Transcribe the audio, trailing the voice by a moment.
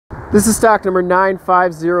This is stock number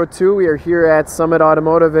 9502. We are here at Summit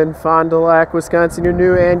Automotive in Fond du Lac, Wisconsin, your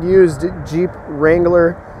new and used Jeep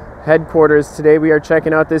Wrangler headquarters. Today we are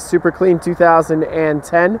checking out this super clean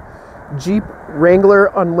 2010 Jeep Wrangler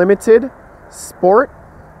Unlimited Sport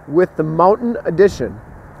with the Mountain Edition.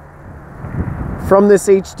 From this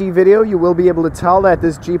HD video, you will be able to tell that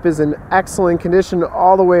this Jeep is in excellent condition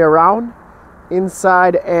all the way around,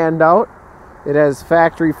 inside and out. It has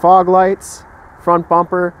factory fog lights, front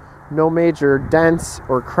bumper, no major dents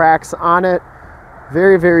or cracks on it.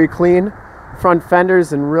 Very, very clean. Front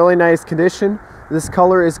fenders in really nice condition. This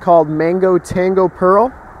color is called Mango Tango Pearl.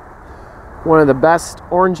 One of the best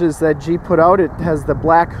oranges that Jeep put out. It has the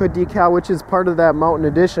black hood decal, which is part of that Mountain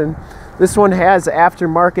Edition. This one has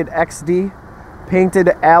aftermarket XD painted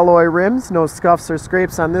alloy rims. No scuffs or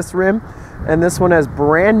scrapes on this rim. And this one has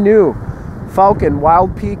brand new Falken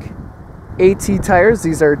Wilkpeak AT tires.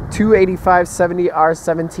 These are 285/70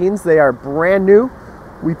 R17s. They are brand new.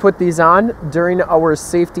 We put these on during our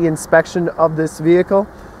safety inspection of this vehicle.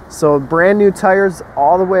 So brand new tires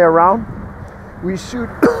all the way around. We shoot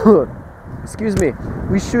excuse me,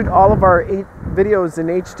 we shoot all of our videos in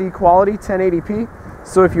HD quality, 1080p.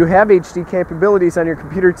 So if you have HD capabilities on your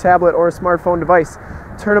computer, tablet, or smartphone device,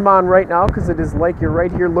 turn them on right now, because it is like you're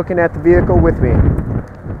right here looking at the vehicle with me.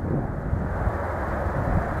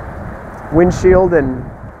 Windshield and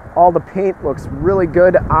all the paint looks really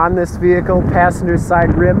good on this vehicle. Passenger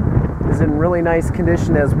side rim is in really nice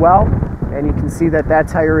condition as well, and you can see that that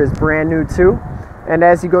tire is brand new too. And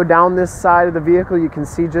as you go down this side of the vehicle, you can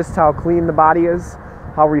see just how clean the body is,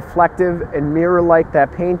 how reflective and mirror-like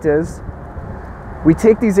that paint is. We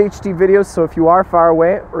take these HD videos, so if you are far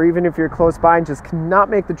away, or even if you're close by and just cannot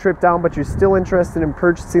make the trip down, but you're still interested in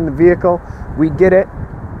purchasing the vehicle, we get it.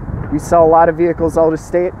 We sell a lot of vehicles out of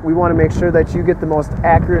state. We want to make sure that you get the most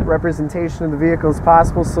accurate representation of the vehicle as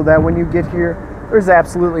possible, so that when you get here, there's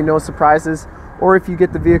absolutely no surprises. Or if you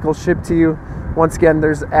get the vehicle shipped to you, once again,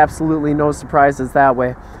 there's absolutely no surprises that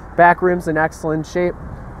way. Back rim's in excellent shape.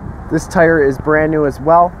 This tire is brand new as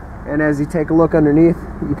well. And as you take a look underneath,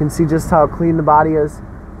 you can see just how clean the body is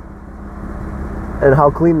and how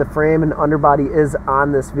clean the frame and underbody is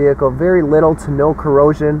on this vehicle. Very little to no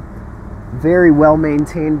corrosion. Very well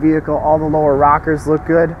maintained vehicle. All the lower rockers look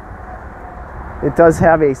good. It does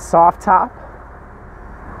have a soft top.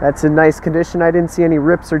 That's in nice condition. I didn't see any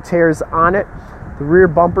rips or tears on it. The rear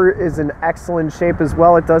bumper is in excellent shape as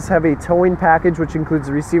well. It does have a towing package, which includes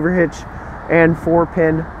a receiver hitch and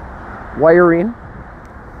 4-pin wiring.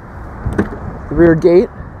 The rear gate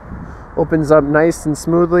opens up nice and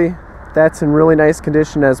smoothly. That's in really nice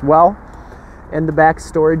condition as well. And the back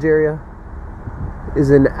storage area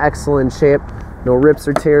is in excellent shape. No rips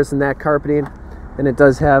or tears in that carpeting. And it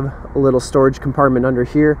does have a little storage compartment under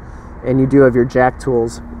here, and you do have your jack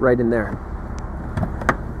tools right in there.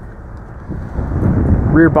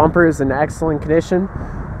 Rear bumper is in excellent condition.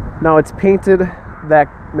 Now it's painted that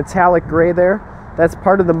metallic gray there. That's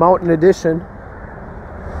part of the Mountain Edition.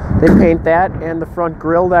 They paint that and the front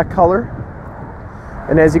grille that color.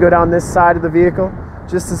 And as you go down this side of the vehicle,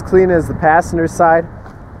 just as clean as the passenger side.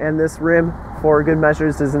 And this rim, for good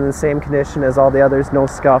measures, is in the same condition as all the others. No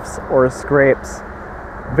scuffs or scrapes.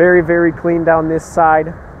 Very, very clean down this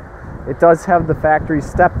side. It does have the factory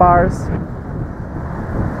step bars.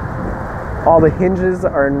 All the hinges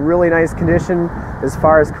are in really nice condition as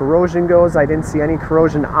far as corrosion goes. I didn't see any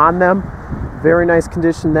corrosion on them. Very nice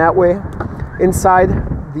condition that way. Inside,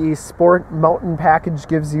 the Sport Mountain package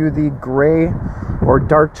gives you the gray or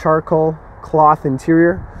dark charcoal cloth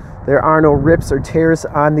interior. There are no rips or tears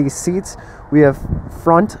on these seats. We have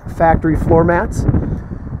front factory floor mats,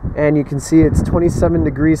 and you can see it's 27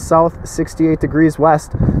 degrees south, 68 degrees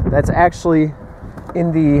west. That's actually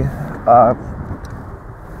in the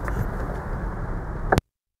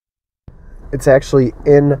it's actually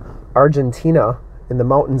in Argentina, in the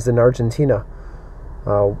mountains in Argentina.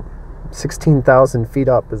 16,000 feet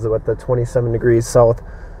up is what the 27 degrees south,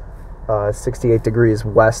 68 degrees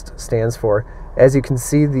west stands for. As you can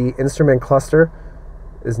see, the instrument cluster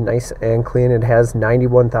is nice and clean. It has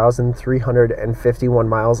 91,351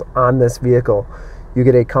 miles on this vehicle. You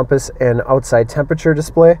get a compass and outside temperature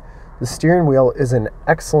display. The steering wheel is in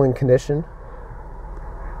excellent condition.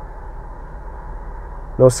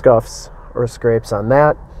 No scuffs or scrapes on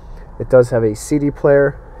that. It does have a CD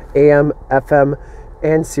player, AM, FM,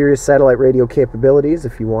 and Sirius satellite radio capabilities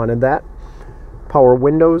if you wanted that. Power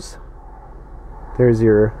windows. There's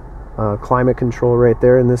your climate control right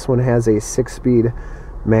there, and this one has a 6-speed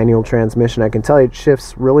manual transmission. I can tell you it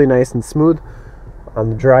shifts really nice and smooth. On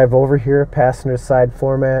the drive over here, passenger side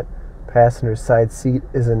floor mat, passenger side seat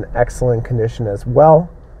is in excellent condition as well.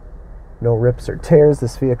 No rips or tears.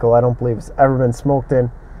 This vehicle I don't believe has ever been smoked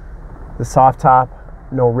in. The soft top,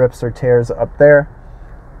 no rips or tears up there.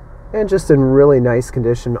 And just in really nice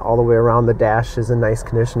condition all the way around. The dash is in nice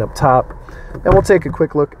condition up top. And we'll take a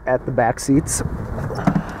quick look at the back seats.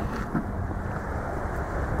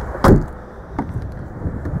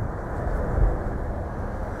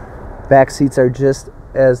 Back seats are just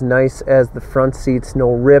as nice as the front seats.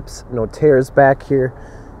 No rips, no tears back here.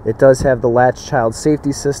 It does have the latch child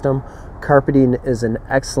safety system. Carpeting is in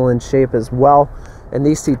excellent shape as well. And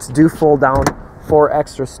these seats do fold down for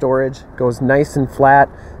extra storage. Goes nice and flat,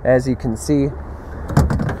 as you can see,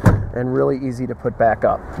 and really easy to put back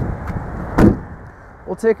up.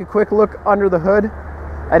 We'll take a quick look under the hood.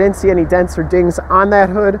 I didn't see any dents or dings on that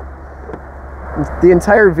hood. The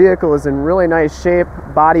entire vehicle is in really nice shape,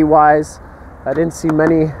 body-wise. I didn't see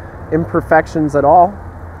many imperfections at all.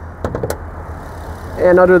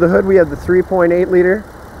 And under the hood we have the 3.8 liter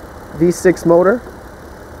V6 motor.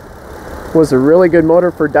 Was a really good motor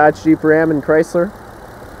for Dodge, Jeep, Ram, and Chrysler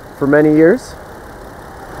for many years.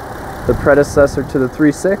 The predecessor to the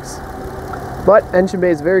 3.6. But engine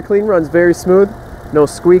bay is very clean, runs very smooth. No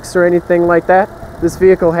squeaks or anything like that. This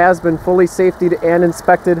vehicle has been fully safetied and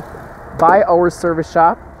inspected by our service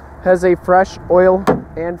shop. Has a fresh oil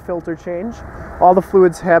and filter change. All the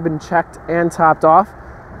fluids have been checked and topped off.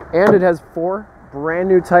 And it has 4 brand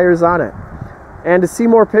new tires on it. And to see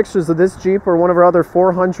more pictures of this Jeep or one of our other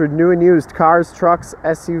 400 new and used cars, trucks,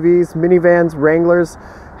 SUVs, minivans, Wranglers,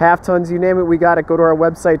 half tons, you name it, we got it. Go to our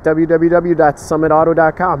website,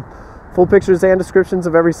 www.summitauto.com. Full pictures and descriptions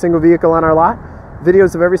of every single vehicle on our lot.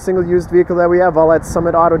 Videos of every single used vehicle that we have, all at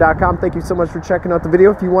summitauto.com. Thank you so much for checking out the video.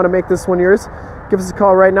 If you want to make this one yours, give us a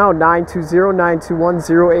call right now,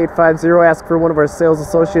 920-921-0850. Ask for one of our sales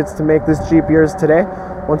associates to make this Jeep yours today.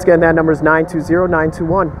 Once again, that number is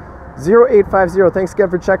 920-921-0850. Thanks again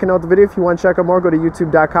for checking out the video. If you want to check out more, go to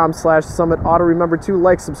youtube.com/summitauto. Remember to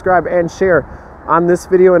like, subscribe, and share on this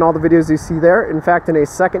video and all the videos you see there. In fact, in a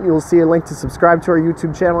second, you will see a link to subscribe to our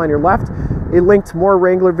YouTube channel on your left, a link to more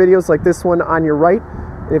Wrangler videos like this one on your right.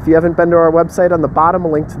 And if you haven't been to our website, on the bottom, a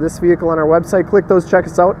link to this vehicle on our website. Click those, check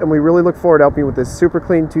us out, and we really look forward to helping you with this super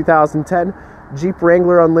clean 2010 Jeep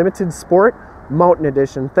Wrangler Unlimited Sport Mountain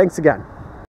Edition. Thanks again.